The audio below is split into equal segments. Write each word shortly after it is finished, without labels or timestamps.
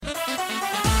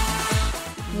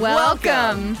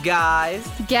Welcome, guys,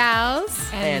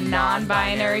 gals, and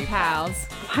non-binary pals.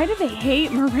 Why do they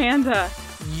hate Miranda?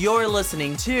 You're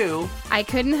listening to I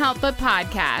Couldn't Help But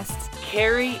Podcast.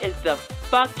 Carrie is the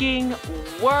fucking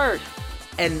worst.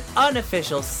 An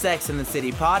unofficial Sex and the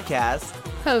City podcast.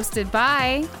 Hosted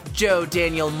by Joe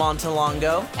Daniel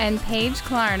Montalongo and Paige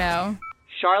Clarno.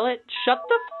 Charlotte, shut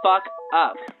the fuck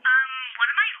up. What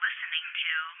am I listening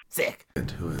to? Sick.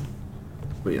 Into it.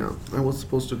 But yeah, I was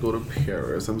supposed to go to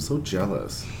Paris. I'm so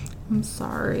jealous. I'm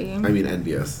sorry. I mean,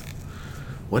 envious.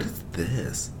 What is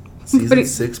this? Season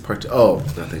 6, part 2. Oh,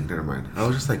 nothing. Never mind. I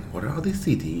was just like, what are all these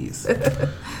CDs?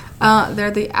 They're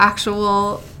the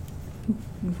actual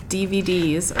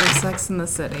DVDs of Sex and the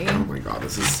City. Oh my god,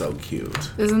 this is so cute.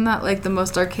 Isn't that like the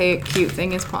most archaic cute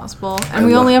thing as possible? And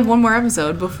we only have one more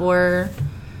episode before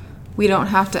we don't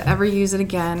have to ever use it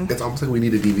again. It's almost like we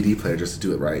need a DVD player just to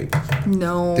do it right.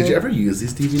 No. Did you ever use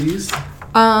these DVDs?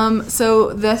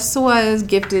 So this was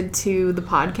gifted to the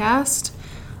podcast.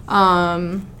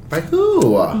 By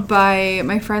who? By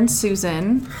my friend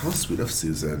Susan. How sweet of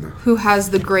Susan. Who has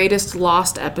the greatest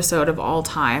lost episode of all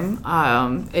time.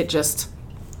 It just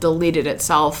deleted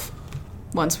itself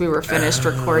once we were finished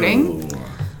recording.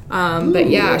 But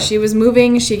yeah, she was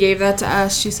moving. She gave that to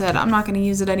us. She said, I'm not going to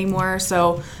use it anymore.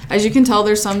 So as you can tell,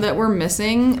 there's some that were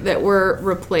missing that were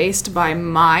replaced by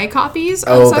my copies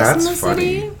of Sex and the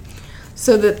City.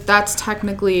 So that's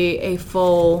technically a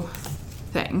full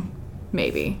thing.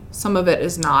 Maybe. Some of it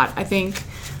is not. I think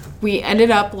we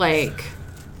ended up like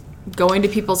going to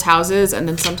people's houses, and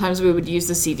then sometimes we would use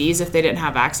the CDs if they didn't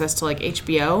have access to like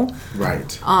HBO.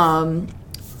 Right.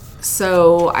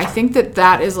 So I think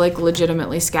that is like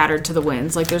legitimately scattered to the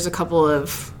winds. Like there's a couple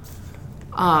of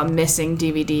missing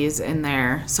DVDs in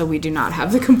there, so we do not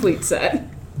have the complete set.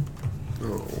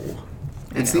 Oh.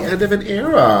 It's the end of an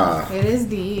era. It is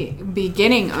the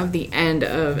beginning of the end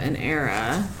of an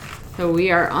era. So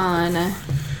we are on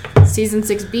Season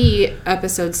 6B,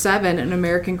 Episode 7, An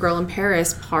American Girl in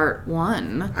Paris, Part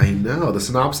 1. I know. The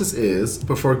synopsis is,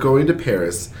 before going to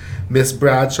Paris, Miss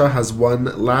Bradshaw has one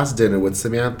last dinner with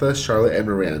Samantha, Charlotte, and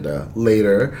Miranda.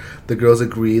 Later, the girls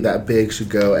agree that Big should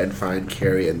go and find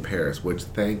Carrie in Paris, which,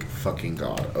 thank fucking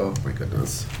God. Oh, my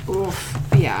goodness. Oof.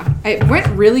 Yeah. It went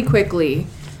really quickly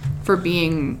for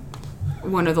being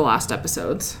one of the last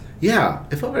episodes. Yeah,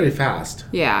 it felt very fast.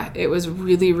 Yeah, it was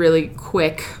really, really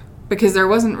quick because there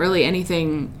wasn't really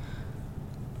anything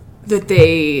that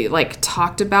they like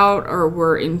talked about or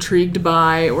were intrigued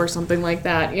by or something like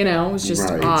that. You know, it was just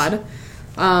odd.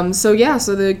 So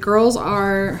the girls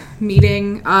are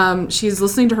meeting. She's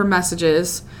listening to her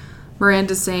messages.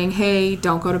 Miranda's saying, hey,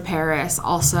 don't go to Paris.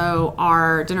 Also,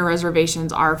 our dinner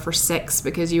reservations are for 6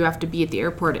 because you have to be at the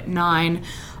airport at 9,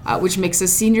 which makes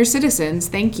us senior citizens.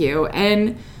 Thank you.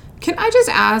 And can I just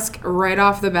ask right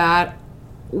off the bat,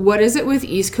 what is it with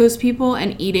East Coast people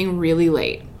and eating really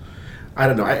late? I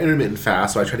don't know. I intermittent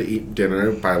fast, so I try to eat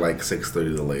dinner by like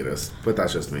 6:30 the latest. But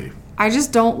that's just me. I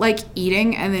just don't like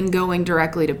eating and then going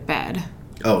directly to bed.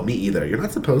 Oh, me either. You're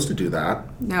not supposed to do that.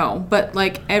 No, but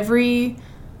like every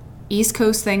East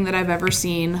Coast thing that I've ever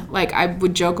seen, like I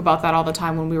would joke about that all the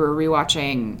time when we were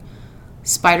rewatching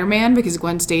Spider-Man, because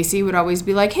Gwen Stacy would always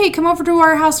be like, hey, come over to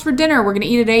our house for dinner. We're going to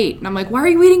eat at 8. And I'm like, why are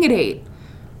you eating at 8?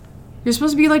 You're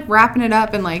supposed to be like wrapping it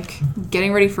up and like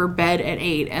getting ready for bed at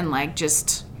 8 and like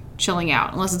just chilling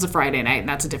out. Unless it's a Friday night and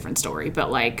that's a different story. But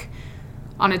like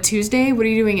on a Tuesday, what are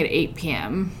you doing at 8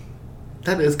 p.m.?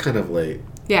 That is kind of late.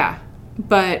 Yeah.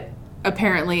 But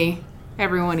apparently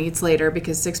everyone eats later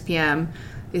because 6 p.m.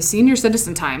 is senior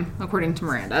citizen time, according to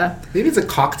Miranda. Maybe it's a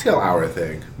cocktail hour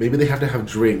thing. Maybe they have to have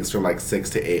drinks from like 6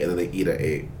 to 8 and then they eat at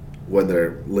 8 when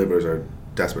their livers are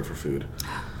desperate for food.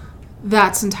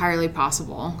 That's entirely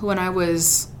possible. When I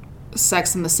was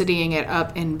Sex and the Citying it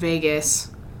up in Vegas,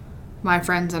 my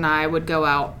friends and I would go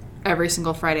out every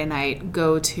single Friday night,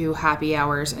 go to happy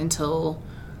hours until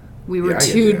we were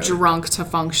too drunk to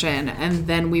function, and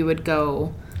then we would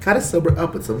go... Gotta sober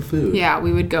up with some food. Yeah,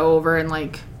 we would go over and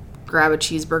like grab a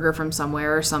cheeseburger from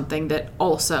somewhere or something that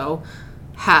also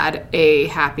had a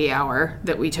happy hour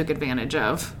that we took advantage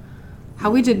of.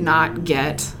 How we did not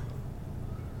get...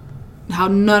 How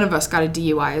none of us got a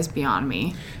DUI is beyond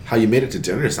me. How you made it to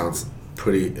dinner sounds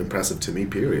pretty impressive to me,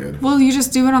 period. Well, you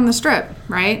just do it on the strip,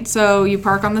 right? So you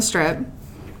park on the strip,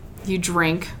 you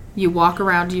drink, you walk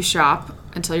around, you shop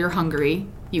until you're hungry,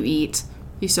 you eat,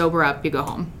 you sober up, you go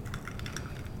home.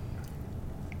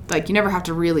 Like, you never have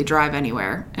to really drive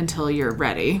anywhere until you're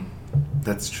ready.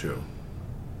 That's true.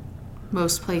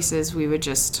 Most places we would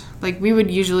just... Like, we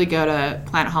would usually go to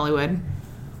Planet Hollywood,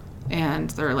 and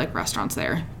there are, like, restaurants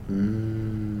there.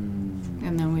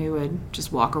 And then we we would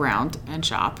just walk around and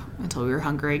shop until we were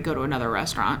hungry, go to another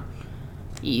restaurant,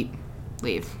 eat,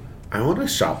 leave. I want to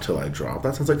shop till I drop.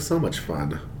 That sounds like so much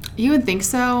fun. You would think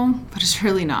so, but it's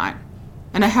really not.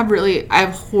 And I have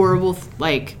horrible,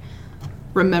 like,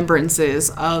 remembrances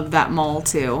of that mall,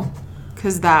 too.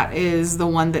 Because that is the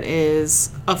one that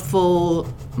is a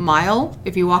full mile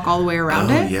if you walk all the way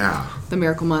around it. Oh, yeah. The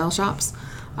Miracle Mile shops.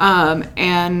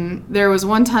 And there was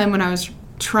one time when I was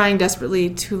trying desperately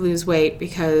to lose weight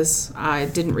because I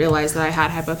didn't realize that I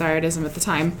had hypothyroidism at the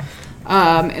time,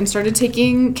 and started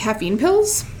taking caffeine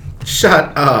pills.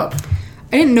 Shut up.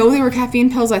 I didn't know they were caffeine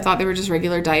pills. I thought they were just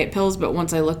regular diet pills, but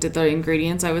once I looked at the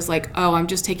ingredients, I was like, oh, I'm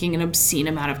just taking an obscene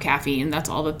amount of caffeine. That's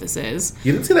all that this is.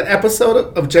 You didn't see that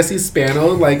episode of Jesse Spano,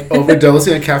 like,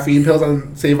 overdosing on caffeine pills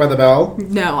on Saved by the Bell?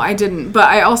 No, I didn't. But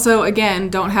I also, again,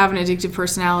 don't have an addictive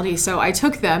personality, so I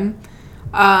took them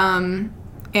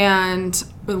and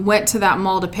went to that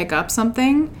mall to pick up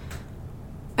something.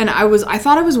 And I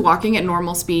thought I was walking at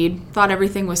normal speed, thought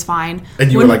everything was fine.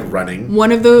 And you were, like, running?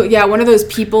 One of those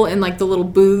people in, like, the little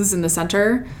booths in the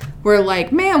center were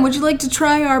like, ma'am, would you like to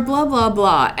try our blah, blah,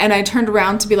 blah? And I turned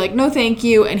around to be like, no, thank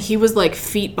you. And he was, like,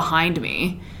 feet behind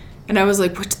me. And I was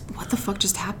like, what the fuck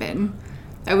just happened?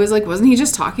 I was like, wasn't he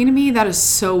just talking to me? That is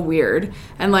so weird.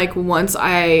 And, like, once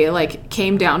I, like,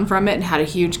 came down from it and had a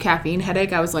huge caffeine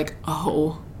headache, I was like,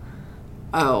 oh,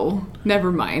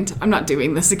 never mind. I'm not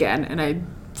doing this again. And I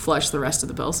flushed the rest of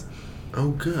the pills.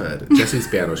 Oh, good. Jesse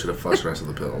Spano should have flushed the rest of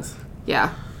the pills.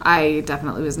 Yeah, I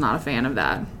definitely was not a fan of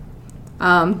that.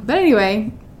 But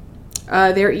anyway,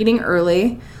 they're eating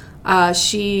early.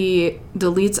 She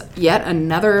deletes yet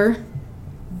another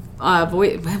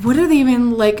voice. What do they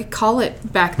even, like, call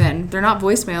it back then? They're not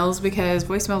voicemails because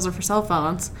voicemails are for cell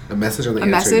phones. A message on the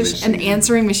answering machine. An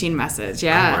answering machine message,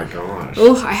 yeah. Oh, my gosh.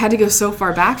 Oh, I had to go so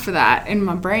far back for that in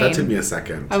my brain. That took me a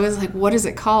second. I was like, what is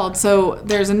it called? So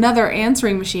there's another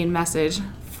answering machine message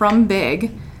from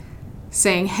Big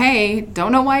saying, hey,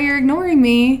 don't know why you're ignoring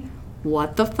me.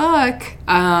 What the fuck?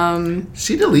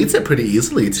 She deletes it pretty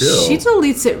easily, too. She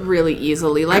deletes it really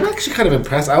easily. Like, I'm actually kind of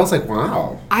impressed. I was like,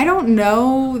 wow. I don't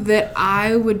know that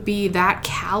I would be that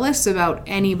callous about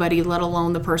anybody, let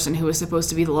alone the person who was supposed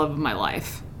to be the love of my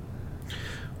life.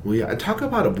 Well, yeah, and talk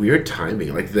about a weird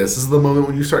timing. Like, this is the moment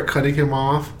when you start cutting him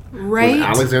off. Right. When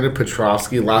Alexander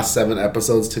Petrovsky, last 7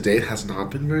 episodes to date, has not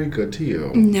been very good to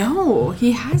you. No,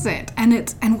 he hasn't.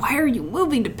 And why are you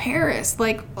moving to Paris?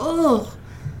 Like, ugh.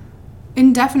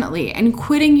 Indefinitely. And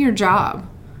quitting your job.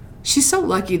 She's so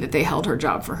lucky that they held her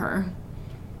job for her.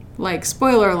 Like,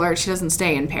 spoiler alert, she doesn't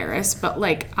stay in Paris. But,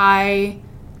 like,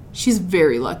 she's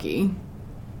very lucky.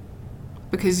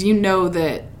 Because you know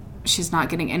that she's not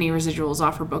getting any residuals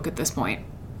off her book at this point.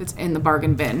 It's in the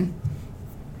bargain bin.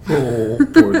 Oh,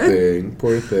 poor thing.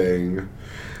 Poor thing.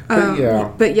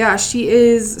 But yeah, she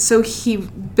is. So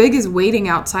Big is waiting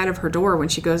outside of her door when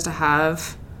she goes to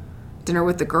have dinner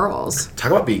with the girls.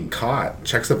 Talk about being caught.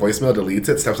 Checks the voicemail, deletes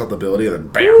it, steps out the building, and then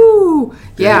bam. Ooh,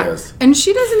 yeah. And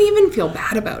she doesn't even feel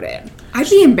bad about it. I'd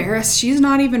be embarrassed. She's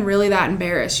not even really that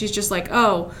embarrassed. She's just like,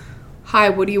 oh, hi,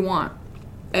 what do you want?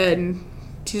 And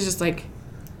she's just like,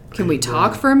 can we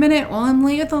talk for a minute? Well, I'm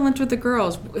late at the lunch with the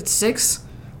girls. It's 6.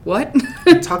 What?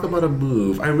 Talk about a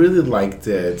move. I really liked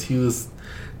it.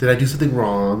 Did I do something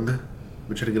wrong?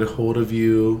 I'm trying to get a hold of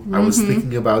you. Mm-hmm. I was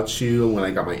thinking about you when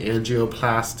I got my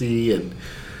angioplasty, and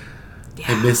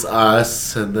I miss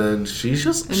us. And then she's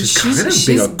kind of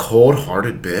being a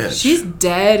cold-hearted bitch. She's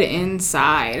dead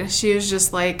inside. She was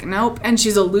just like, nope. And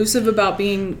she's elusive about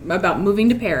moving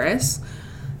to Paris.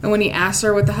 And when he asks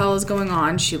her what the hell is going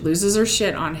on, she loses her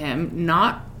shit on him.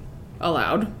 Not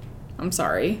allowed. I'm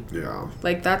sorry. Yeah.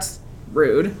 Like, that's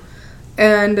rude.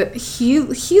 And he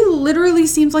literally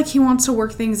seems like he wants to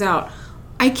work things out.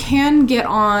 I can get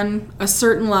on a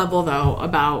certain level, though,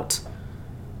 about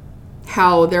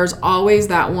how there's always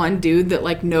that one dude that,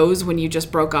 like, knows when you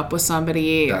just broke up with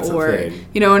somebody. That's or, a thing.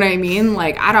 You know what I mean?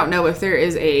 Like, I don't know if there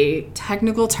is a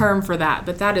technical term for that,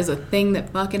 but that is a thing that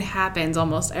fucking happens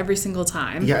almost every single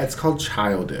time. Yeah, it's called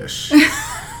childish.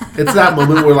 It's that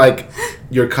moment where, like,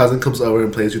 your cousin comes over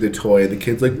and plays with your toy, and the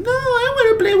kid's like, no, I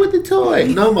want to play with the toy.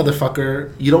 No,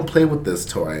 motherfucker, you don't play with this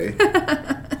toy.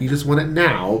 You just want it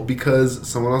now because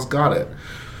someone else got it.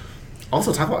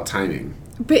 Also, talk about timing.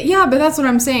 But that's what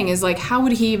I'm saying is, like, how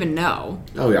would he even know?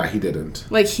 Oh, yeah, he didn't.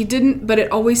 Like, he didn't, but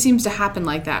it always seems to happen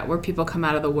like that, where people come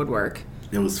out of the woodwork.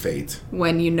 It was fate.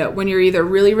 When you're either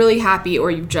really, really happy or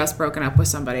you've just broken up with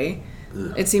somebody.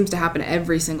 Ugh. It seems to happen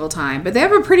every single time. But they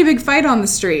have a pretty big fight on the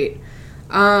street.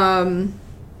 And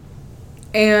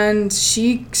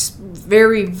she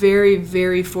very, very,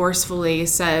 very forcefully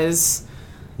says,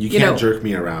 You can't jerk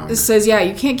me around. It says, yeah,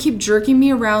 you can't keep jerking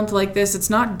me around like this. It's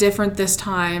not different this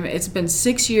time. It's been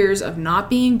 6 years of not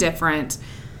being different.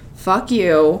 Fuck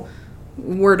you.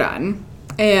 We're done.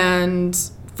 And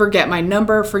forget my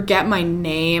number. Forget my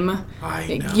name.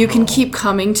 I know. You can keep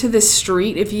coming to this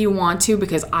street if you want to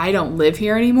because I don't live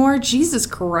here anymore. Jesus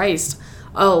Christ.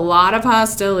 A lot of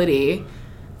hostility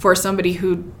for somebody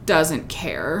who doesn't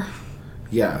care.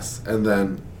 Yes. And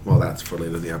then, well, that's for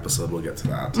later in the episode. We'll get to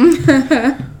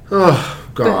that. Oh,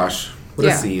 gosh. What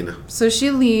a scene. So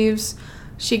she leaves.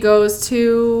 She goes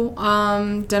to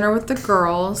dinner with the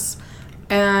girls.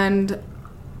 And,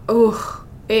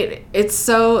 it's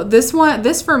so...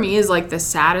 This for me is like the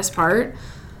saddest part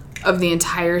of the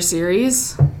entire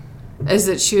series. Is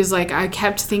that she was like, I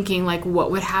kept thinking, like,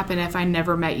 what would happen if I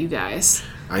never met you guys?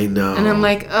 I know. And I'm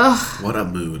like, ugh. What a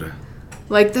mood.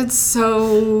 Like, that's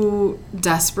so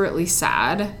desperately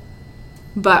sad.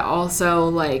 But also,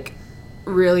 like,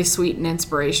 really sweet and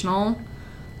inspirational.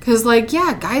 Because, like,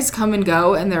 yeah, guys come and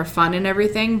go and they're fun and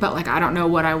everything. But, like, I don't know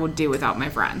what I would do without my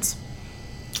friends.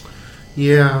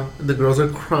 Yeah, and the girls are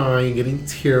crying, getting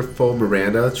tearful.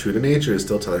 Miranda, true to nature, is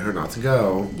still telling her not to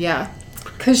go. Yeah,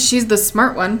 because she's the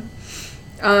smart one.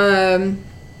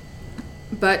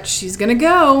 But she's gonna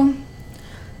go.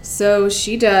 So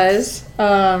she does.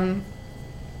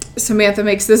 Samantha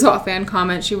makes this offhand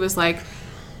comment. She was like,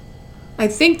 I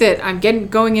think that I'm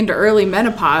going into early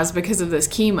menopause because of this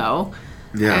chemo.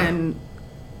 Yeah. And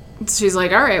she's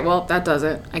like, all right, well, that does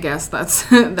it. I guess that's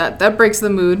that breaks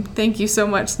the mood. Thank you so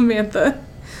much, Samantha.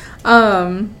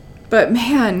 But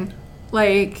man,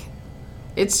 like,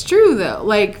 it's true though.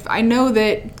 Like, I know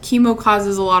that chemo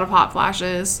causes a lot of hot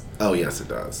flashes. Oh, yes, it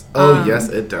does. Oh, yes,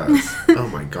 it does. Oh,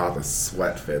 my God, the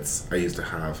sweat fits I used to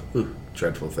have. Ooh,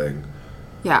 dreadful thing.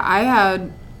 Yeah, I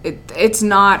had... It's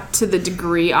not to the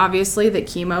degree, obviously, that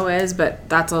chemo is, but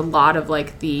that's a lot of,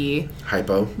 like, the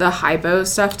hypo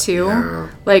stuff, too. Yeah.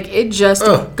 Like, it just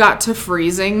got to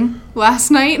freezing last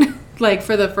night, like,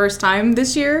 for the first time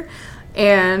this year.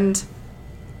 And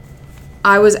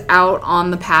I was out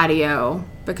on the patio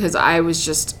because I was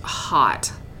just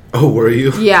hot. Oh, were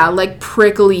you? Yeah, like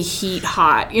prickly heat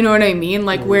hot. You know what I mean?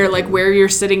 Like where you're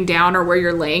sitting down or where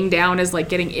you're laying down is like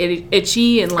getting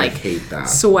itchy and like I hate that.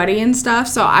 Sweaty and stuff.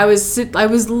 So I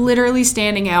was literally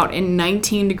standing out in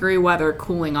 19-degree weather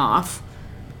cooling off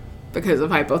because of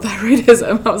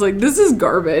hypothyroidism. I was like, this is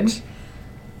garbage.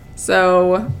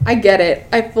 So I get it.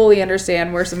 I fully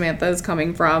understand where Samantha is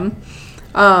coming from.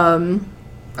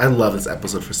 I love this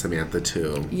episode for Samantha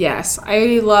too. Yes,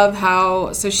 I love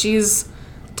how she's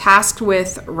tasked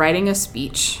with writing a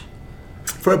speech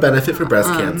for a benefit for breast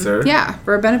cancer. Yeah,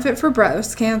 for a benefit for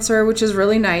breast cancer, which is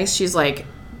really nice. She's like,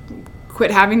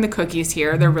 quit having the cookies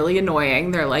here. They're really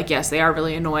annoying. They're like, yes, they are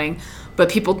really annoying, but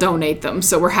people donate them,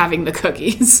 so we're having the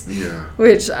cookies. Yeah.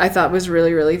 Which I thought was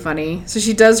really, really funny. So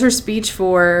she does her speech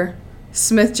for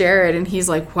Smith Jerrod, and he's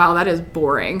like, wow, that is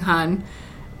boring, hun.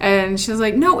 And she's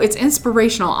like, no, it's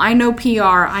inspirational. I know PR.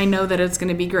 I know that it's going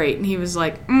to be great. And he was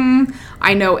like,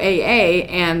 I know AA,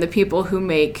 and the people who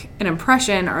make an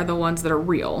impression are the ones that are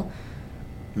real.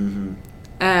 Mm-hmm.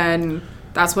 And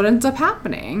that's what ends up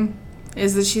happening,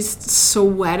 is that she's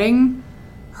sweating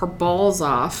her balls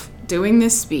off doing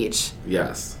this speech.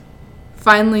 Yes.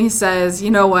 Finally says, you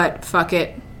know what? Fuck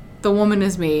it. The woman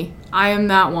is me. I am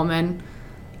that woman.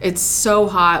 It's so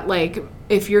hot. Like,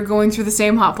 if you're going through the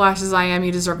same hot flash as I am,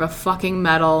 you deserve a fucking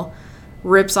medal.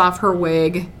 Rips off her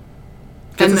wig.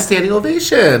 Gets a standing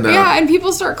ovation. Yeah, and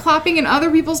people start clapping and other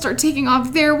people start taking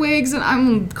off their wigs and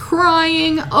I'm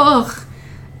crying. Ugh.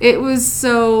 It was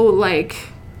so, like,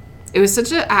 it was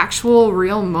such an actual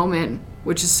real moment,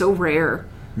 which is so rare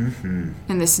in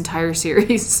this entire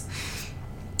series.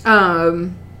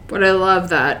 But I love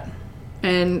that.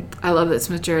 And I love that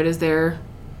Smith Jerrod is there.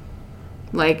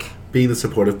 Like, being the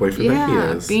supportive boyfriend that he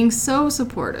is. Being so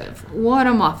supportive. What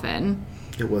a muffin.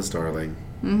 It was darling.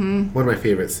 Mm-hmm. One of my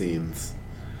favorite scenes.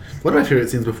 One of my favorite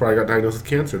scenes before I got diagnosed with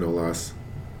cancer, no less.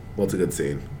 Well, it's a good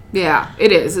scene. Yeah,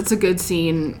 it is. It's a good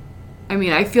scene. I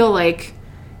mean, I feel like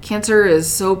cancer is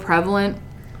so prevalent.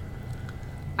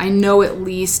 I know at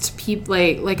least people,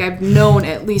 like I've known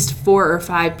at least 4 or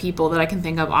 5 people that I can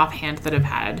think of offhand that have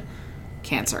had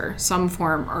cancer. Some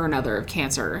form or another of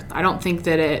cancer. I don't think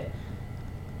that it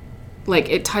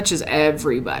touches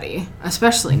everybody,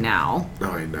 especially now.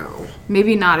 Oh, I know.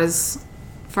 Maybe not as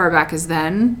far back as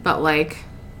then, but, like,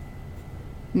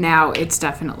 now it's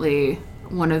definitely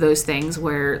one of those things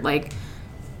where, like,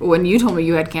 when you told me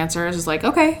you had cancer, I was just like,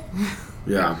 okay.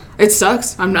 Yeah. It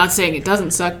sucks. I'm not saying it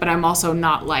doesn't suck, but I'm also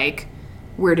not, like,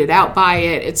 weirded out by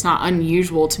it. It's not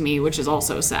unusual to me, which is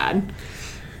also sad.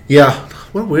 Yeah.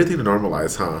 What a weird thing to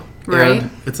normalize, huh? Right?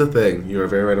 And it's a thing. You are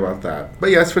very right about that. But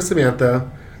yes, for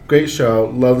Samantha, great show.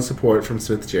 Love the support from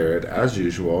Smith Jerrod, as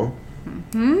usual.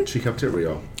 Mm-hmm. She kept it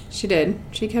real. She did.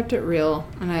 She kept it real,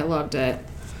 and I loved it.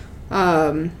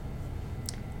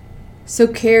 So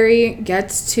Carrie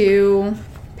gets to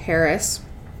Paris.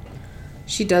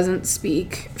 She doesn't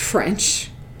speak French,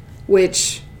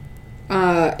 which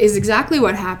is exactly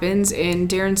what happens in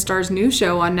Darren Star's new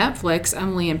show on Netflix,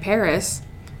 Emily in Paris,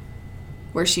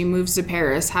 where she moves to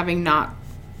Paris having not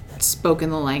spoken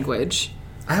the language.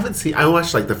 I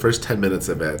watched like the first 10 minutes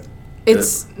of it.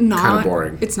 It's not kind of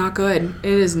boring. It's not good.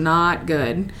 It is not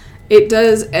good. It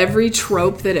does every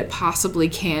trope that it possibly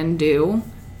can do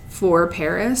for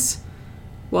Paris,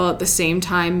 while at the same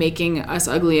time making us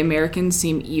ugly Americans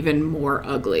seem even more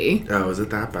ugly. Oh, is it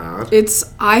that bad?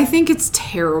 I think it's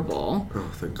terrible.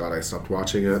 Oh, thank God I stopped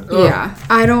watching it. Ugh. Yeah.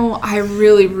 I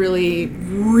really, really,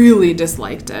 really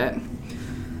disliked it.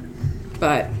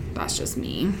 But that's just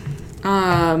me.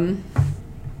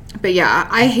 But yeah,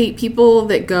 I hate people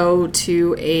that go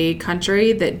to a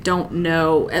country that don't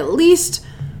know at least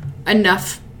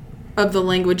enough of the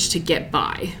language to get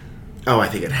by. Oh, I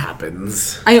think it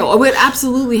happens. I know, it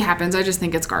absolutely happens. I just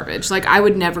think it's garbage. Like, I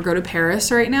would never go to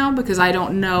Paris right now because I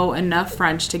don't know enough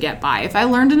French to get by. If I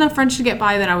learned enough French to get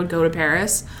by, then I would go to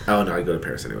Paris. Oh, no, I'd go to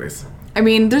Paris anyways. I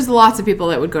mean, there's lots of people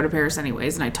that would go to Paris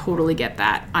anyways, and I totally get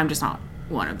that. I'm just not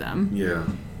one of them. Yeah.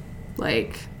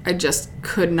 Like, I just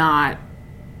could not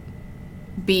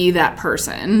be that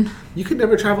person. You could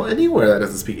never travel anywhere that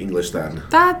doesn't speak English then.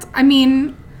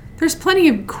 There's plenty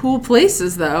of cool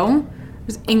places, though.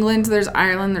 There's England, there's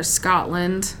Ireland, there's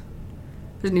Scotland,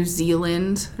 there's New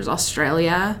Zealand, there's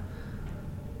Australia,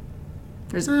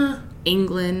 there's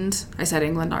England. I said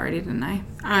England already, didn't I?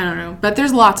 I don't know. But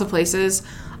there's lots of places.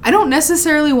 I don't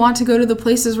necessarily want to go to the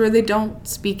places where they don't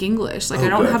speak English. Like, I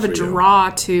don't have a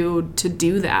draw to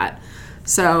do that.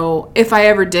 So, if I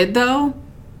ever did, though,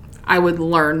 I would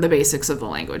learn the basics of the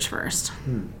language first.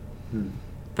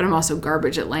 But I'm also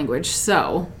garbage at language,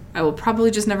 so I will probably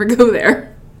just never go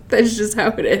there. That's just how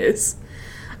it is.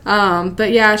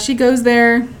 But yeah, she goes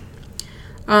there,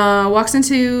 walks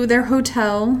into their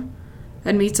hotel,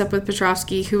 and meets up with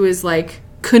Petrovsky, who is like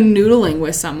canoodling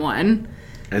with someone.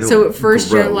 So at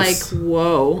first you're like,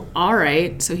 whoa, all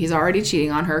right. So he's already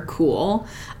cheating on her. Cool.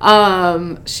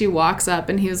 She walks up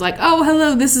and he was like, oh,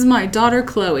 hello, this is my daughter,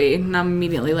 Chloe. And I'm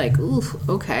immediately like, ooh,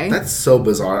 okay. That's so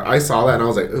bizarre. I saw that and I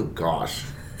was like, oh, gosh.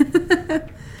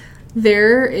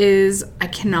 There is, I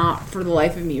cannot for the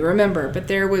life of me remember, but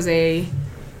there was a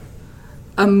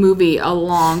movie a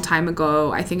long time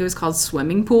ago. I think it was called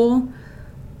Swimming Pool,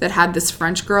 that had this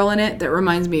French girl in it that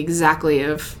reminds me exactly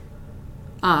of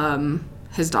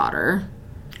his daughter.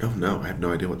 Oh, no. I have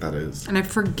no idea what that is. And I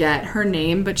forget her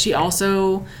name, but she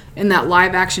also, in that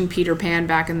live action Peter Pan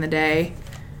back in the day,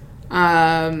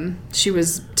 she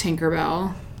was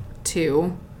Tinkerbell,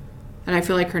 too. And I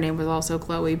feel like her name was also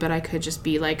Chloe, but I could just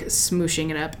be, like, smooshing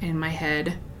it up in my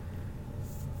head.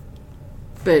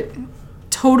 But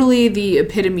totally the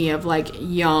epitome of, like,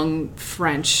 young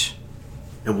French.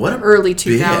 And what early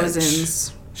 2000s.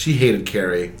 Bitch. She hated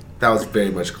Carrie. That was very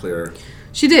much clear.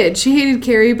 She did. She hated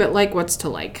Carrie, but, like, what's to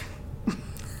like?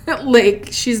 Like,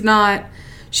 she's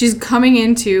coming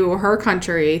into her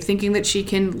country thinking that she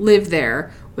can live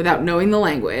there without knowing the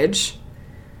language.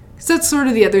 So that's sort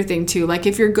of the other thing, too. Like,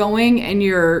 if you're going and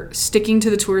you're sticking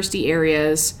to the touristy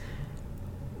areas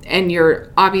and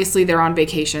you're obviously there on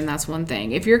vacation, that's one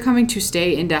thing. If you're coming to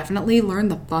stay indefinitely, learn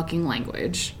the fucking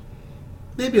language.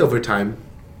 Maybe over time.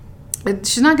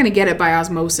 She's not going to get it by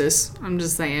osmosis. I'm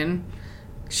just saying.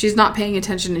 She's not paying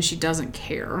attention and she doesn't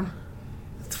care.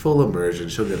 It's full immersion.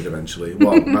 She'll get it eventually.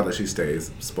 Well, not that she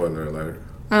stays. Spoiler alert.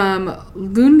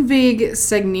 Ludwig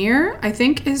Segnier, I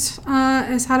think, is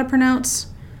how to pronounce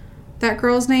that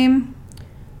girl's name.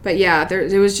 But yeah,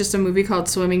 there was just a movie called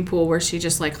Swimming Pool where she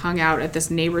just like hung out at this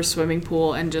neighbor's swimming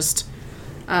pool and just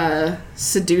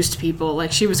seduced people.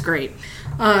 Like, she was great.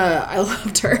 I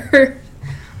loved her.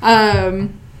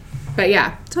 But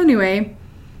yeah, so anyway,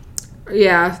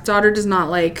 yeah, daughter does not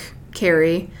like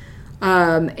Carrie.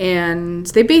 And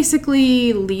they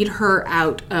basically lead her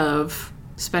out of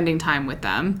spending time with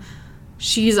them.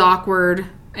 She's awkward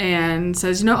and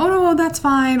says, oh no, that's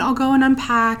fine. I'll go and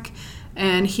unpack.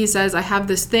 And he says, I have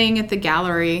this thing at the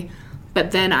gallery,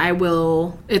 but then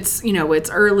it's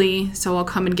early, so I'll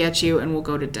come and get you and we'll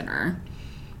go to dinner.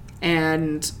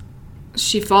 And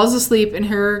she falls asleep in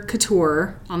her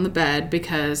couture on the bed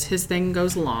because his thing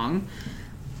goes long.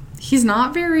 He's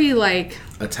not very,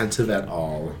 attentive at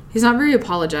all. He's not very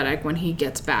apologetic when he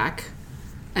gets back.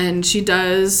 And she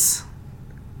does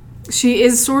she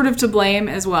is sort of to blame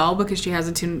as well because she has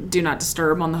a do not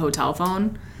disturb on the hotel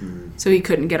phone. So he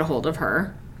couldn't get a hold of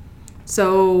her.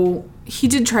 So he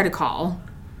did try to call.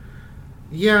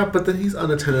 Yeah, but then he's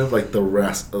unattentive like the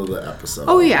rest of the episode.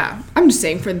 Oh, yeah. I'm just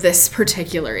saying for this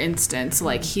particular instance,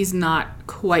 like, he's not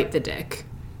quite the dick.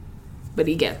 But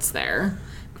he gets there.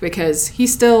 Because he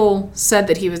still said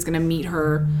that he was going to meet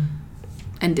her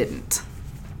and didn't.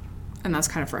 And that's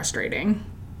kind of frustrating.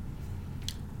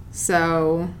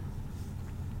 So,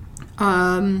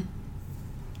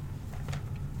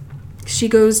 she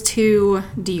goes to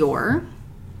Dior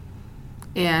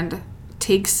and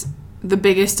takes the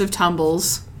biggest of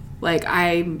tumbles. Like,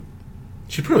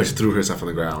 She pretty much threw herself on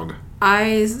the ground.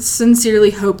 I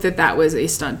sincerely hope that was a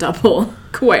stunt double,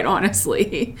 quite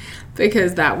honestly,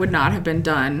 because that would not have been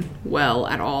done well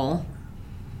at all.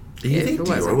 Do you think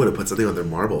Dior would have put something on their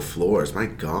marble floors? My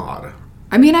God.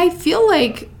 I mean, I feel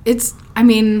like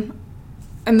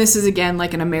and this is again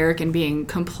like an American being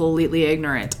completely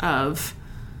ignorant of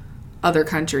other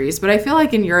countries, but I feel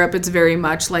like in Europe it's very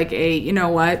much like you know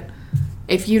what?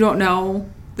 If you don't know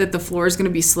that the floor is going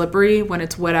to be slippery when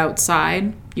it's wet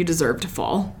outside, you deserve to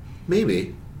fall.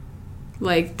 Maybe.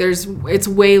 Like, it's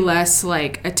way less,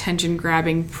 like,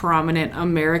 attention-grabbing, prominent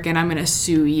American, I'm gonna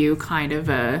sue you kind of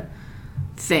a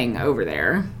thing over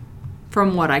there,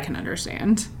 from what I can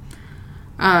understand.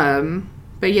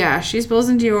 But yeah, she spills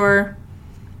in Dior,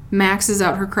 maxes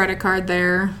out her credit card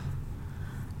there.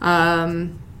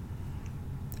 Alex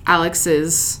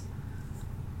is,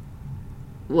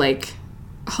 like,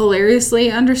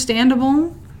 hilariously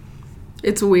understandable.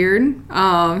 It's weird.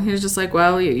 He was just like,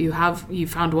 well, you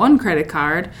found one credit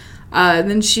card.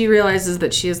 Then she realizes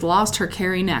that she has lost her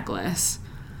Carrie necklace.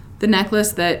 The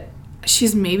necklace that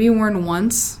she's maybe worn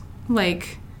once,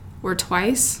 like, or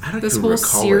twice. I don't this even whole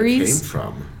recall series. where it came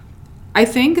from. I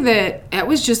think that it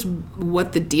was just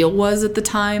what the deal was at the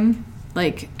time.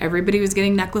 Like, everybody was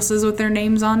getting necklaces with their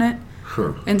names on it.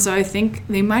 Huh. And so I think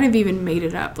they might have even made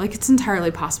it up. Like, it's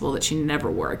entirely possible that she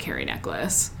never wore a Carrie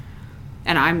necklace.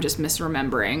 And I'm just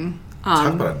misremembering.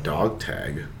 Talk about a dog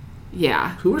tag.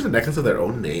 Yeah. Who wears a necklace with their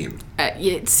own name?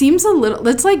 It seems a little...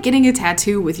 It's like getting a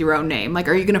tattoo with your own name. Like,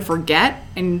 are you going to forget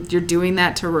and you're doing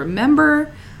that to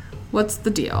remember? What's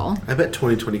the deal? I bet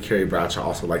 2020 Carrie Bradshaw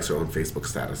also likes her own Facebook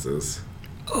statuses.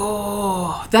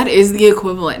 Oh, that is the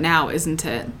equivalent now, isn't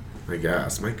it? I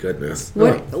guess. My goodness.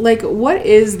 What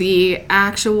is the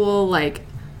actual, like,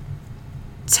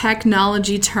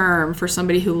 technology term for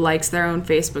somebody who likes their own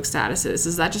Facebook statuses?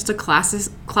 Is that just a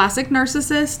classic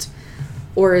narcissist?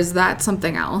 Or is that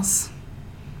something else?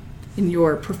 In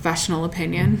your professional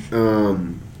opinion?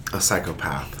 A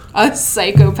psychopath. A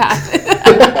psychopath.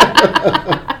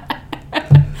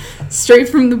 Straight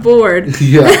from the board.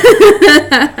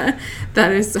 Yeah.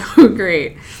 That is so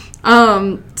great.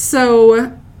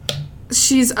 So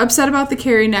she's upset about the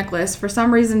Carrie necklace. For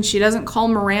some reason, she doesn't call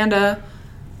Miranda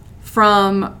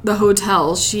from the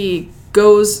hotel. She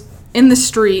goes in the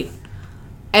street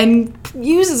and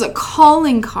uses a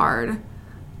calling card,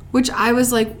 which I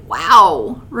was like,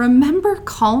 wow, remember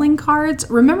calling cards?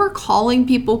 Remember calling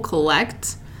people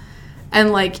collect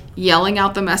and, like, yelling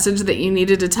out the message that you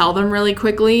needed to tell them really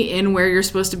quickly in where you're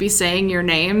supposed to be saying your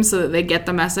name so that they get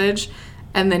the message,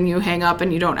 and then you hang up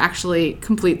and you don't actually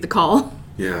complete the call?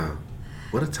 Yeah.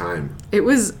 What a time. It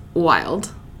was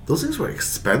wild. Those things were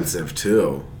expensive,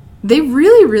 too. They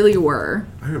really, really were.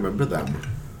 I remember them.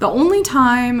 The only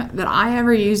time that I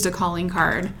ever used a calling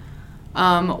card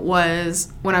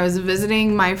was when I was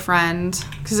visiting my friend,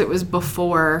 because it was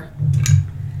before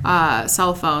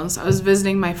cell phones. I was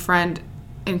visiting my friend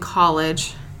in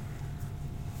college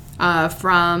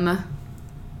from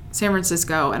San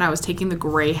Francisco, and I was taking the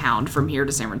Greyhound from here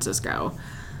to San Francisco.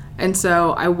 And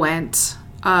so I went,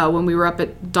 when we were up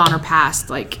at Donner Pass,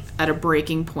 like at a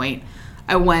breaking point,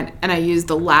 I went and I used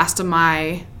the last of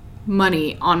my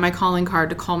money on my calling card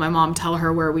to call my mom, tell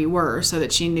her where we were so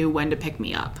that she knew when to pick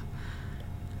me up.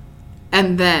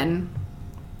 And then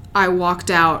I walked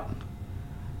out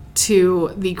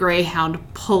to the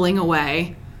Greyhound pulling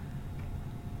away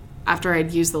after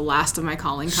I'd used the last of my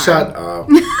calling card. Shut up.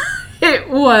 It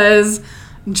was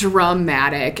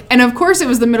dramatic. And of course it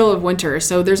was the middle of winter,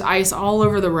 so there's ice all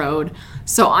over the road.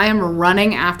 So I am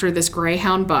running after this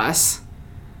Greyhound bus,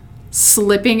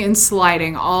 slipping and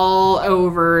sliding all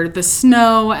over the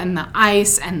snow and the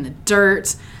ice and the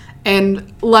dirt.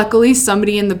 And luckily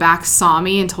somebody in the back saw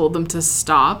me and told them to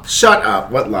stop. Shut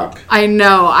up. What luck. I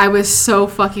know. I was so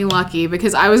fucking lucky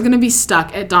because I was going to be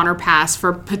stuck at Donner Pass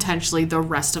for potentially the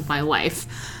rest of my life.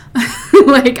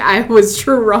 Like, I was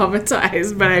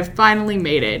traumatized, but I finally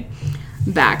made it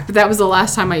back. But that was the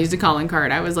last time I used a calling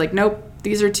card. I was like, nope,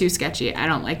 these are too sketchy. I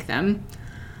don't like them.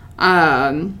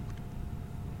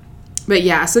 But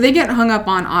yeah, so they get hung up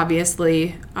on,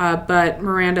 obviously. But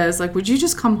Miranda is like, would you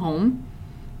just come home?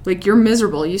 Like, you're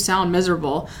miserable. You sound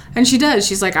miserable. And she does.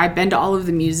 She's like, I've been to all of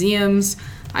the museums.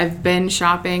 I've been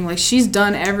shopping. Like, she's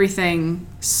done everything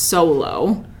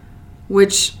solo,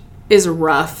 which is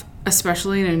rough,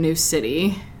 especially in a new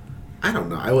city. I don't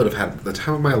know. I would have had the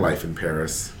time of my life in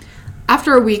Paris.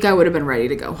 After a week, I would have been ready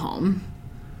to go home.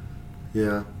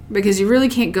 Yeah. Because you really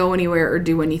can't go anywhere or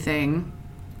do anything.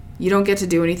 You don't get to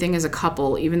do anything as a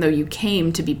couple, even though you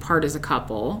came to be part of a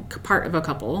couple.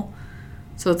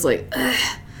 So it's like,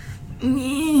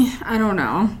 I don't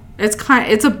know.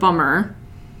 It's a bummer.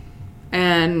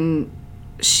 And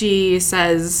she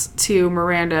says to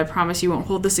Miranda, I promise you won't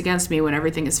hold this against me when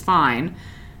everything is fine.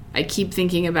 I keep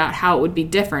thinking about how it would be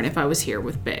different if I was here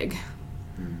with Big.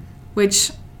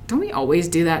 Which, don't we always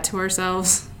do that to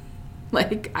ourselves?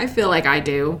 Like, I feel like I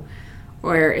do.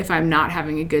 Or if I'm not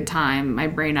having a good time, my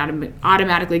brain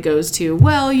automatically goes to,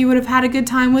 well, you would have had a good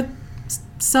time with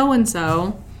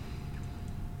so-and-so.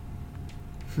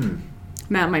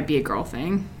 That might be a girl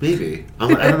thing. Maybe. I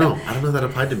don't know. I don't know that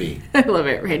applied to me. I love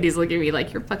it. Randy's looking at me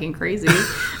like, you're fucking crazy.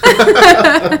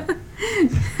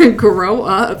 Grow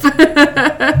up.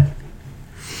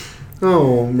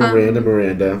 Oh,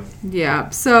 Miranda. Yeah.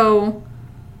 So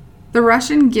the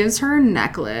Russian gives her a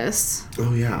necklace.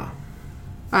 Oh, yeah.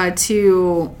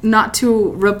 Not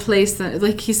to replace the,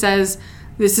 like he says,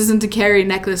 this isn't a Carrie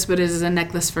necklace, but it is a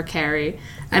necklace for Carrie.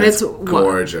 And it's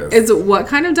gorgeous. What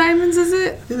kind of diamonds is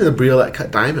it? The briolette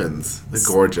cut diamonds. They're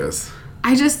gorgeous.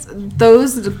 I just,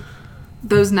 those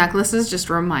necklaces just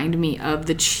remind me of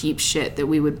the cheap shit that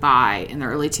we would buy in the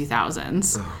early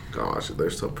 2000s. Oh, gosh, they're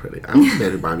so pretty. I want a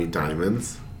man to buy me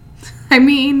diamonds. I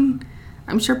mean,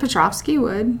 I'm sure Petrovsky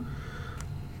would.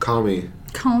 Call me.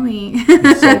 So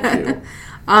cute.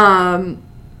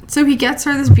 So he gets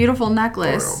her this beautiful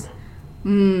necklace.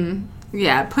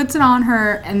 Yeah, puts it on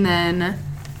her, and then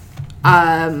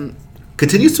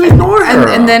continues to ignore her.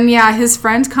 And then his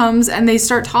friend comes and they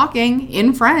start talking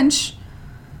in French,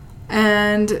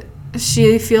 and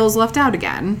she feels left out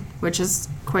again, which is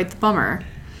quite the bummer.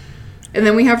 And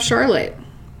then we have Charlotte,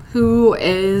 who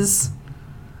is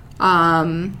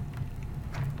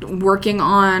working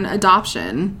on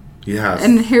adoption. Yes.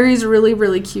 And Harry's really,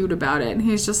 really cute about it. And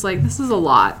he's just like, this is a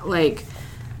lot. Like,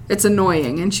 it's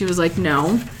annoying. And she was like,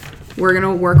 no, we're going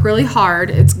to work really hard.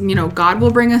 It's, God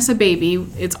will bring us a baby.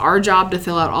 It's our job to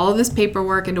fill out all of this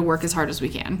paperwork and to work as hard as we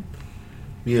can.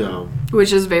 Yeah.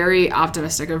 Which is very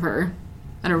optimistic of her.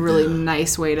 And a really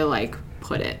nice way to, like,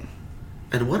 put it.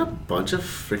 And what a bunch of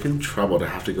freaking trouble to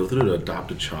have to go through to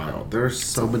adopt a child. There are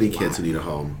so many kids who need a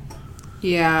home.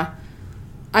 Yeah.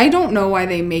 I don't know why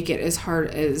they make it as hard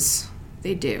as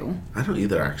they do. I don't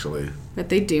either, actually. But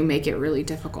they do make it really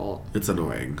difficult. It's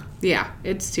annoying. Yeah,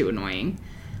 it's too annoying.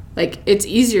 Like, it's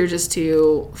easier just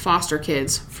to foster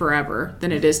kids forever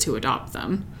than it is to adopt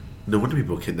them. No wonder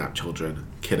people kidnap children.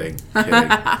 Kidding.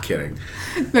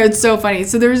 It's so funny.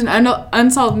 So there's an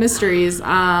Unsolved Mysteries.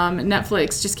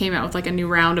 Netflix just came out with, like, a new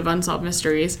round of Unsolved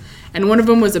Mysteries. And one of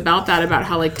them was about that, about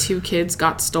how, like, 2 kids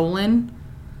got stolen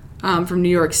from New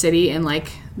York City in,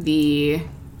 like, the,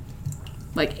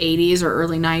 like, 80s or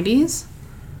early 90s.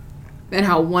 And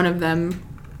how one of them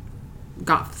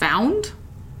got found.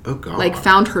 Oh, God. Like,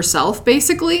 found herself,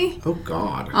 basically. Oh,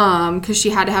 God. Because she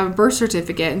had to have a birth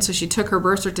certificate, and so she took her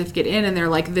birth certificate in, and they're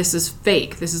like, this is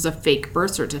fake. This is a fake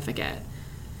birth certificate.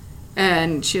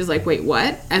 And she was like, wait,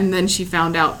 what? And then she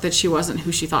found out that she wasn't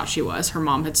who she thought she was. Her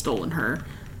mom had stolen her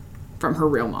from her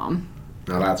real mom.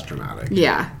 Now that's dramatic.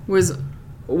 Yeah, was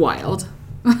wild.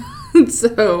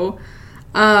 So,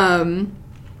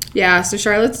 yeah, so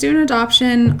Charlotte's doing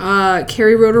adoption.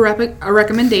 Carrie wrote a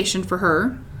recommendation for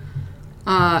her.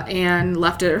 And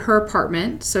left it at her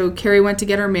apartment. So Carrie went to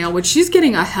get her mail, which she's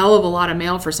getting a hell of a lot of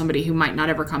mail for somebody who might not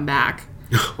ever come back.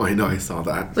 Oh, I know, I saw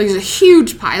that. Like, there's a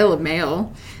huge pile of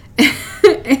mail.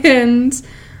 And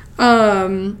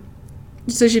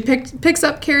so she picks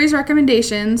up Carrie's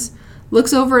recommendations,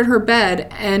 looks over at her bed,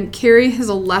 and Carrie has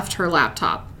left her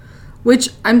laptop.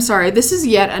 Which, I'm sorry, this is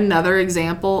yet another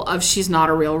example of she's not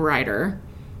a real writer.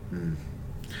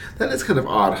 That is kind of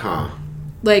odd, huh?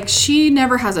 Like, she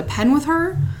never has a pen with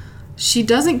her. She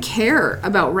doesn't care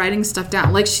about writing stuff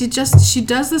down. Like, she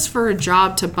does this for a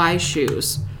job to buy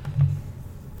shoes.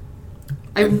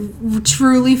 I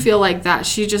truly feel like that.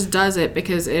 She just does it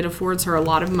because it affords her a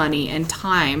lot of money and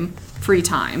time, free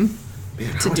time,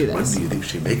 Man, to do this. How much money do you think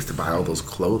she makes to buy all those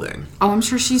clothing? Oh, I'm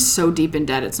sure she's so deep in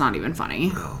debt, it's not even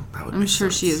funny. Oh, that would I'm make sure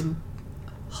sense. she is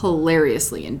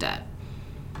hilariously in debt.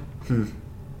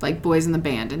 like Boys in the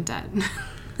Band in debt.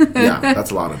 Yeah,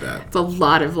 that's a lot of debt. It's a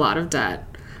lot of debt.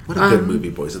 What a good movie,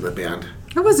 Boys in the Band.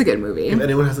 It was a good movie. If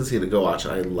anyone hasn't seen it, go watch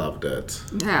it. I loved it.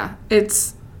 Yeah,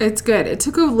 it's good. It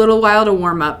took a little while to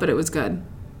warm up, but it was good.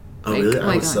 Oh, Like, really? oh I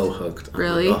my was God. so hooked. I'm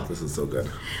Really? Like, oh, this is so good.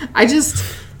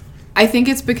 I think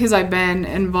it's because I've been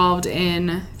involved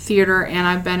in theater and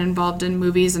I've been involved in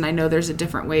movies, and I know there's a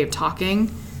different way of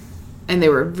talking. And they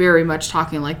were very much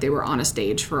talking like they were on a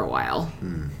stage for a while.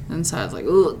 And so I was like,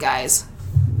 ooh, guys,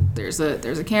 there's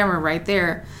a camera right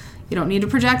there. You don't need to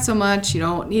project so much. You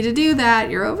don't need to do that.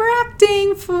 You're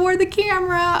overacting for the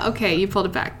camera. Okay, you pulled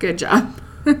it back. Good job.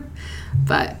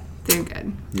 But they're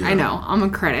good. Yeah. I know. I'm a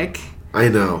critic. I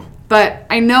know. But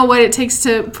I know what it takes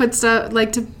to put stuff,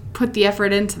 like to put the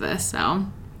effort into this. So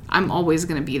I'm always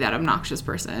going to be that obnoxious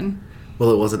person. Well,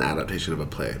 it was an adaptation of a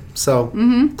play, so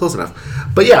close enough.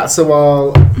 But yeah, so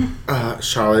while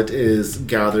Charlotte is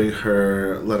gathering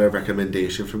her letter of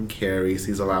recommendation from Carrie,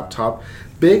 sees a laptop,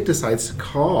 Big decides to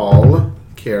call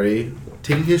Carrie,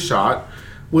 taking his shot,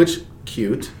 which,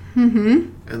 cute.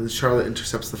 And Charlotte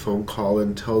intercepts the phone call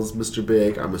and tells Mr.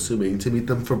 Big, I'm assuming, to meet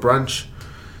them for brunch.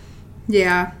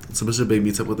 Yeah. So Mr. Big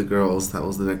meets up with the girls. That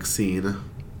was the next scene.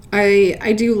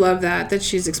 I do love that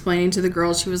she's explaining to the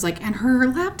girls. She was like, and her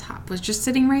laptop was just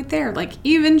sitting right there. Like,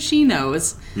 even she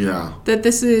knows Yeah. that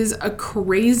this is a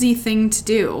crazy thing to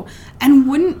do.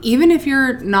 And even if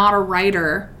you're not a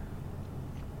writer,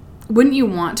 wouldn't you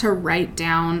want to write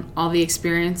down all the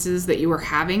experiences that you were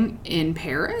having in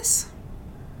Paris?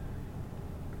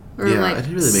 Or Yeah, like it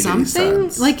didn't really make any something?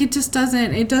 sense. Like,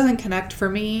 it doesn't connect for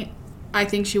me. I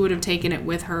think she would have taken it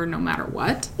with her no matter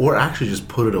what. Or actually just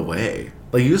put it away.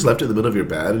 Like, you just left it in the middle of your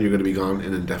bed and you're going to be gone in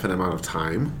an indefinite amount of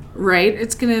time. Right?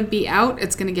 It's going to be out.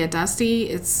 It's going to get dusty.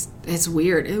 It's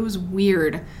weird. It was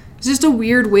weird. It's just a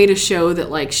weird way to show that,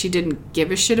 like, she didn't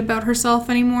give a shit about herself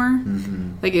anymore.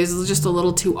 Like, it was just a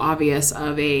little too obvious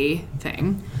of a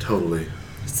thing. Totally.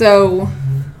 So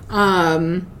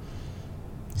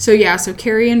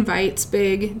Carrie invites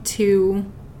Big to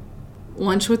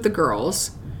lunch with the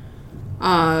girls.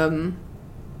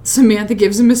 Samantha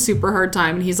gives him a super hard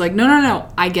time, and he's like, no,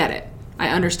 I get it. I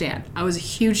understand. I was a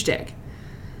huge dick.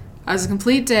 I was a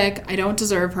complete dick. I don't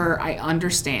deserve her. I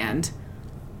understand.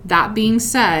 That being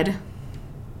said,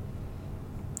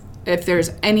 if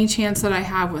there's any chance that I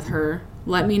have with her,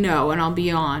 let me know, and I'll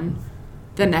be on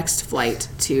the next flight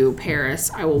to Paris.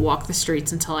 I will walk the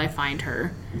streets until I find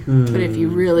her. But if you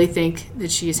really think that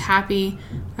she is happy,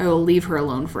 I will leave her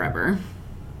alone forever.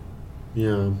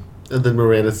 Yeah. And then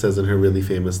Miranda says in her really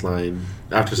famous line,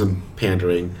 after some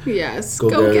pandering, Yes,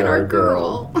 go get our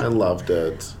girl. I loved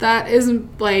it. That is,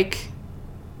 like,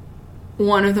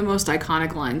 one of the most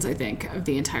iconic lines, I think, of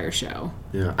the entire show.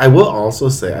 Yeah. I will also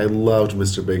say I loved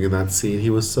Mr. Big in that scene. He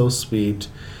was so sweet.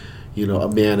 You know, a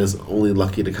man is only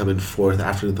lucky to come in fourth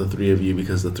after the three of you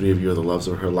because the three of you are the loves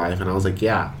of her life. And I was like,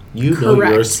 yeah, you know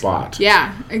your spot.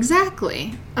 Yeah,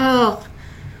 exactly. Oh,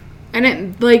 and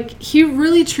it, like, he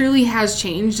really truly has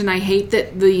changed, and I hate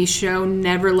that the show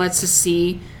never lets us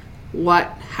see what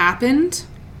happened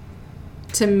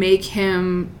to make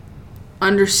him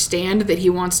understand that he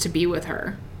wants to be with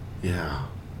her. Yeah.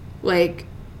 Like,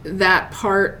 that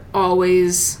part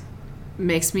always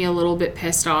makes me a little bit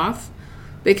pissed off,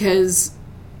 because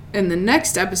in the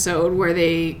next episode where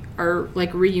they are,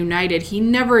 like, reunited, he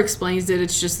never explains it.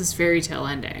 It's just this fairy tale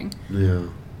ending. Yeah.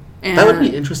 And That would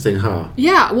be interesting, huh?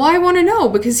 yeah, well, I want to know,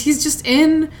 because he's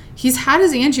had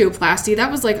his angioplasty.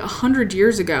 That was like 100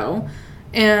 years ago.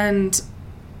 And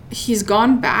he's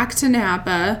gone back to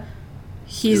Napa.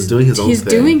 He's doing his own thing.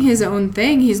 doing his own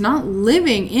thing. He's not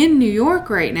living in New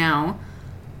York right now.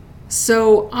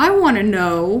 So I want to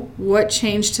know what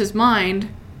changed his mind.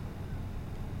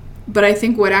 But I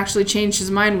think what actually changed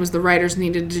his mind was the writers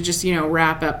needed to just,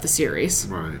 wrap up the series.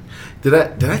 Right. Did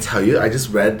I tell you I just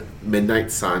read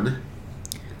Midnight Sun?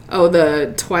 Oh,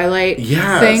 the Twilight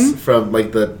Yes, thing? from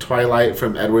like the Twilight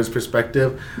from Edward's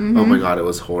perspective. Oh my god, it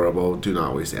was horrible. Do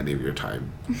not waste any of your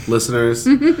time. Listeners.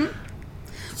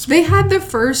 They had the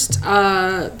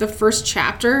first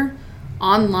chapter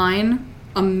online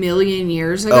a million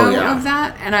years ago of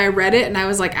that, and I read it and I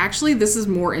was like, actually, this is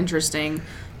more interesting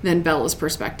than Bella's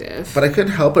perspective. But I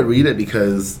couldn't help but read it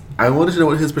because I wanted to know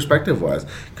what his perspective was.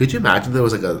 Could you imagine there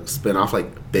was like a spin-off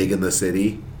like Big in the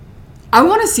City? I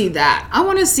want to see that. I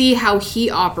want to see how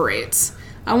he operates.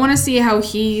 I want to see how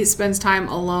he spends time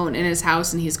alone in his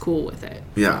house and he's cool with it.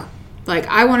 Yeah. Like,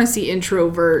 I want to see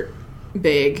introvert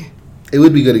Big. It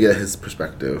would be good to get his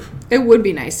perspective. It would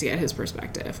be nice to get his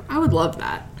perspective. I would love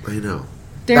that. I know.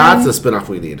 Darren, That's a spin-off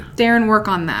we need. Darren, work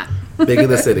on that. Big in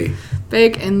the City.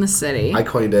 Big in the City. I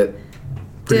coined it.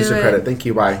 Producer it. credit. Thank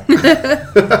you. Bye.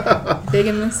 Big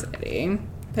in the city.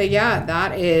 But yeah,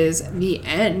 that is the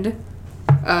end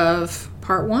of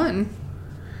part 1.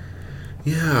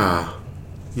 Yeah.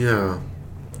 Yeah.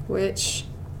 Which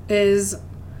is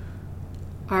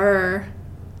our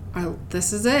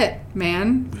this is it,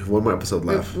 man. We have one more episode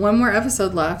We left. have one more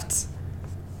episode left.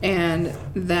 And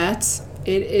that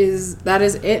is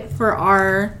it for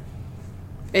our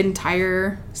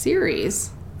entire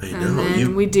series. I know. And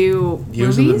then we do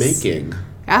Years movies. in the making.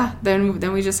 Yeah,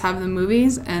 then we just have the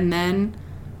movies, and then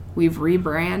we've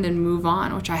rebrand and move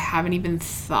on, which I haven't even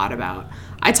thought about.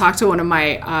 I talked to one of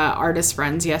my artist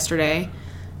friends yesterday,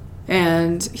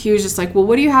 and he was just like, well,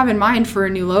 what do you have in mind for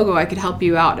a new logo? I could help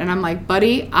you out. And I'm like,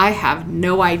 buddy, I have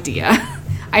no idea.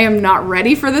 I am not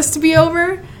ready for this to be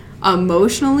over.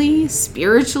 Emotionally,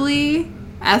 spiritually,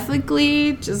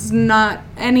 ethically, just not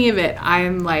any of it. I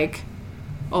am like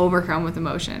overcome with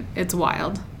emotion. It's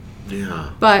wild.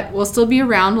 Yeah. But we'll still be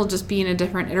around. We'll just be in a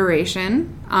different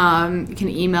iteration. You can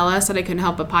email us at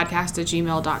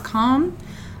icouldn'thelpbutpodcast@gmail.com.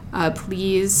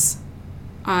 Please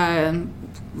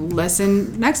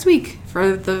listen next week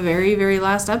for the very, very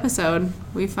last episode.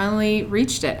 We finally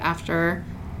reached it after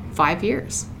 5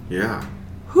 years. Yeah.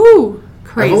 Whew!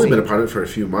 Crazy. I've only been a part of it for a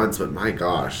few months, but my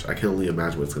gosh, I can only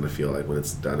imagine what it's going to feel like when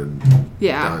it's done and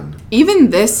done. Even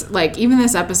this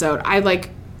episode, I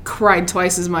cried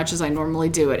twice as much as I normally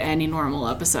do at any normal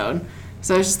episode.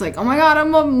 So I was just like, oh my god,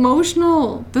 I'm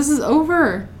emotional. This is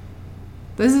over.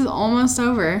 This is almost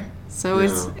over. So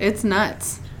it's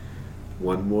nuts.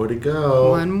 One more to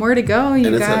go. One more to go,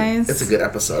 you guys. It's a good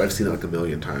episode. I've seen it like a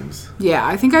million times. Yeah,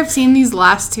 I think I've seen these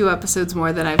last 2 episodes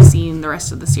more than I've seen the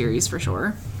rest of the series for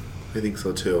sure. I think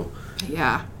so too.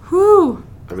 Yeah. Whew.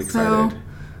 I'm excited. So,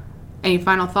 any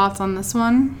final thoughts on this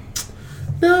one?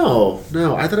 No.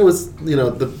 I thought it was,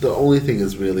 the only thing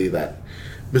is really that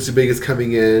Mr. Big is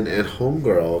coming in and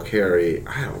homegirl, Carrie,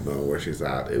 I don't know where she's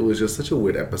at. It was just such a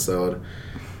weird episode.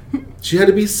 She had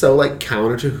to be so,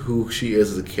 counter to who she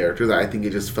is as a character that I think it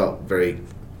just felt very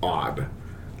odd.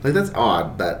 That's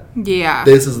odd that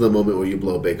this is the moment where you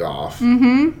blow Big off.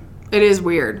 Mm-hmm. It is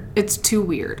weird. It's too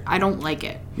weird. I don't like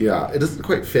it. Yeah, it doesn't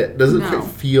quite fit. It doesn't quite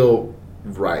feel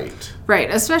right. Right,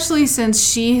 especially since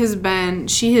she has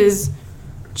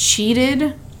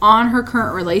cheated on her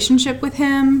current relationship with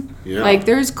him. Yeah.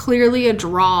 There's clearly a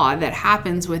draw that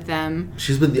happens with them.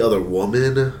 She's been the other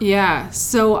woman. Yeah,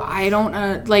 so I don't,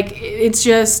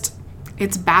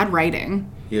 it's bad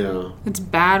writing. Yeah. It's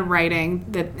bad writing,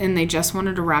 and they just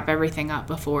wanted to wrap everything up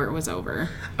before it was over.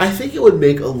 I think it would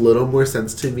make a little more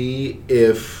sense to me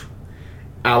if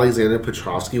Alexander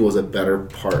Petrovsky was a better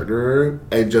partner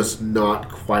and just not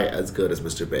quite as good as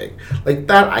Mr. Big.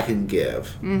 That I can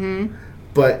give. Mm-hmm.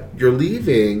 But you're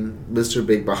leaving Mr.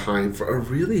 Big behind for a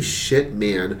really shit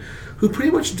man who pretty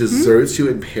much deserts you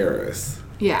in Paris.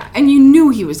 Yeah, and you knew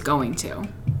he was going to.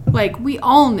 We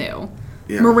all knew.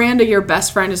 Yeah. Miranda, your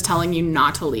best friend, is telling you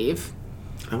not to leave.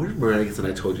 I wonder if Miranda gets an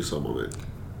I told you so moment.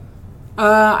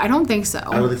 I don't think so.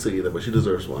 I don't think so either, but she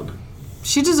deserves one.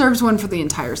 She deserves one for the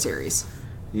entire series.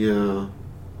 Yeah.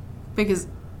 Because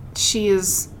she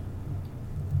is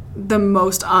the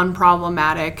most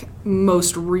unproblematic,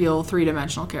 most real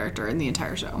 3-dimensional character in the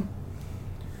entire show.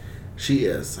 She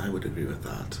is. I would agree with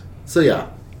that. So yeah.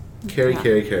 Carrie.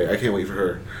 I can't wait for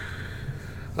her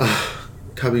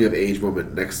coming of age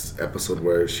moment next episode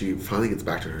where she finally gets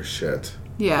back to her shit.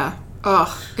 Yeah.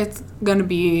 Ugh. It's gonna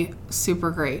be super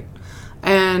great.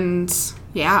 And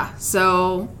yeah,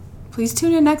 so please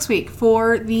tune in next week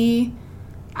for the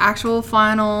actual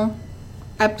final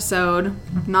episode,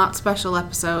 not special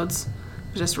episodes,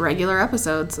 just regular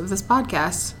episodes of this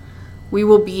podcast. We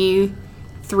will be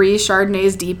 3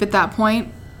 Chardonnays deep at that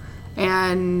point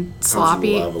and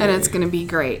sloppy, and it's going to be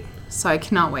great. So I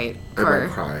cannot wait. I might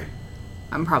cry.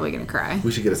 I'm probably going to cry.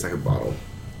 We should get a second bottle.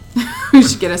 We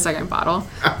should get a second bottle.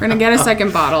 We're going to get a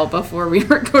second bottle before we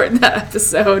record that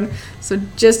episode. So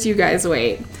just you guys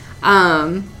wait.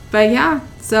 But yeah,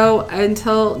 so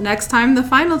until next time, the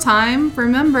final time,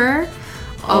 remember,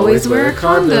 always wear a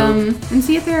condom and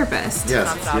see a therapist.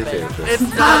 Yes, see a therapist.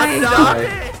 It's Bye. not.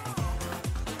 Bye.